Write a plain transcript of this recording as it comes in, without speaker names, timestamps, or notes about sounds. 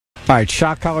All right,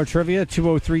 Shot Collar Trivia,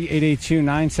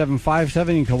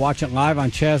 203-882-9757. You can watch it live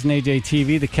on Chaz and AJ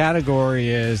TV. The category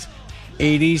is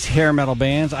 80s hair metal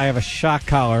bands. I have a shock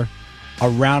collar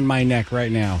around my neck right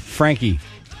now. Frankie.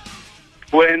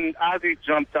 When Ozzy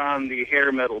jumped on the hair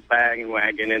metal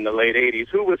bandwagon in the late 80s,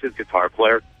 who was his guitar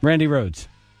player? Randy Rhoads.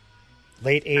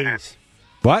 Late 80s.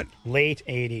 What? Late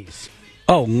 80s.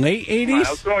 Oh, late 80s? I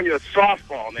was throwing you a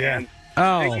softball, man.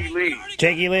 Oh.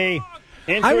 Jakey Lee.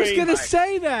 In I three. was going to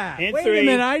say that. In Wait three. a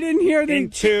minute, I didn't hear the...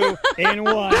 In 2, in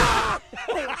 1.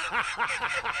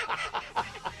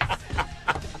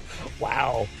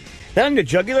 Wow. That on your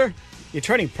jugular? You're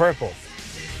turning purple.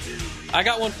 I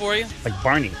got one for you. Like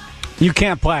Barney. You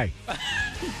can't play.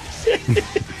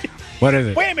 What is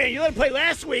it? Wait a minute, you let him play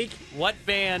last week. What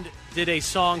band did a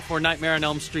song for Nightmare on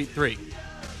Elm Street 3?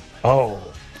 Oh.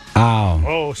 Oh.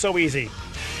 Oh, so easy.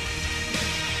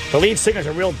 The lead singer's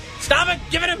a real Stop it!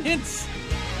 Giving him hints!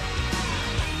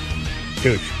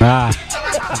 douche. I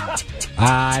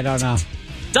don't know.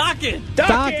 Dokken!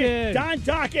 Dokken. Don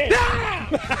Dokken!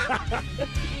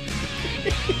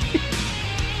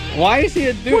 Why is he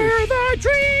a douche? We're the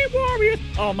Dream Warriors!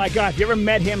 Oh, my God. If you ever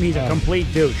met him, he's a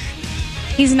complete douche.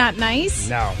 He's not nice?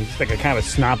 No, he's like a kind of a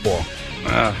snotball.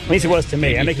 At least he was to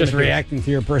me. I He's make just him a douche. reacting to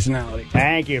your personality.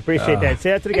 Thank you. Appreciate that. Say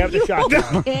that to the guy with the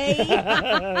shotgun.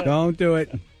 Okay. Don't do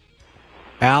it.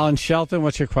 Alan Shelton,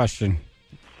 what's your question?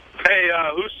 Hey,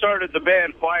 who started the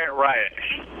band Quiet Riot?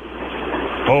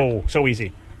 Oh, so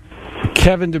easy.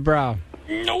 Kevin DuBrow.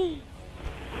 No! What?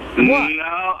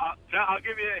 No, I'll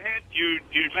give you a hint. You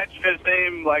mentioned his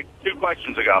name like 2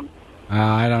 questions ago.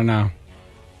 I don't know.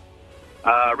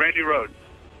 Randy Rhoads.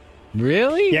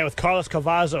 Really? Yeah, with Carlos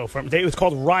Cavazo. It was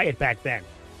called Riot back then.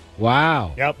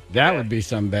 Wow. Yep. That would be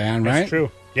some band, right? That's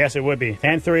true. Yes, it would be.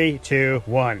 And 3, 2,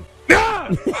 1.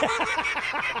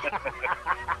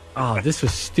 Oh, this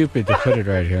was stupid to put it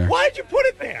right here. Why did you put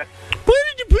it there? Why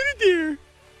did you put it there?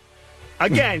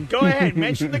 Again, go ahead.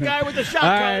 Mention the guy with the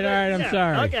shotgun. All right, I'm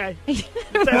sorry. Okay.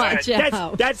 Watch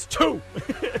out. That's 2.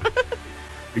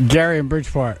 Gary in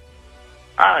Bridgeport.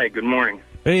 Hi, good morning.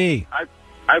 Hey.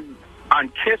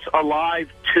 On Kiss Alive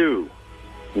 2,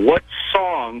 what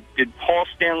song did Paul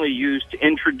Stanley use to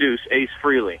introduce Ace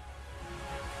Frehley?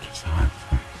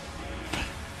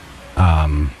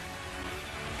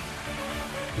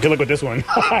 Good luck with this one.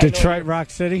 Detroit Rock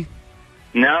City?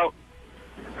 No.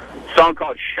 Song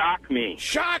called Shock Me.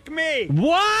 Shock me!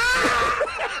 What?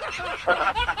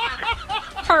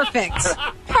 Perfect.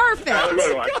 Perfect. Have a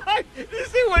good one. God, this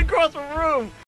thing went across the room.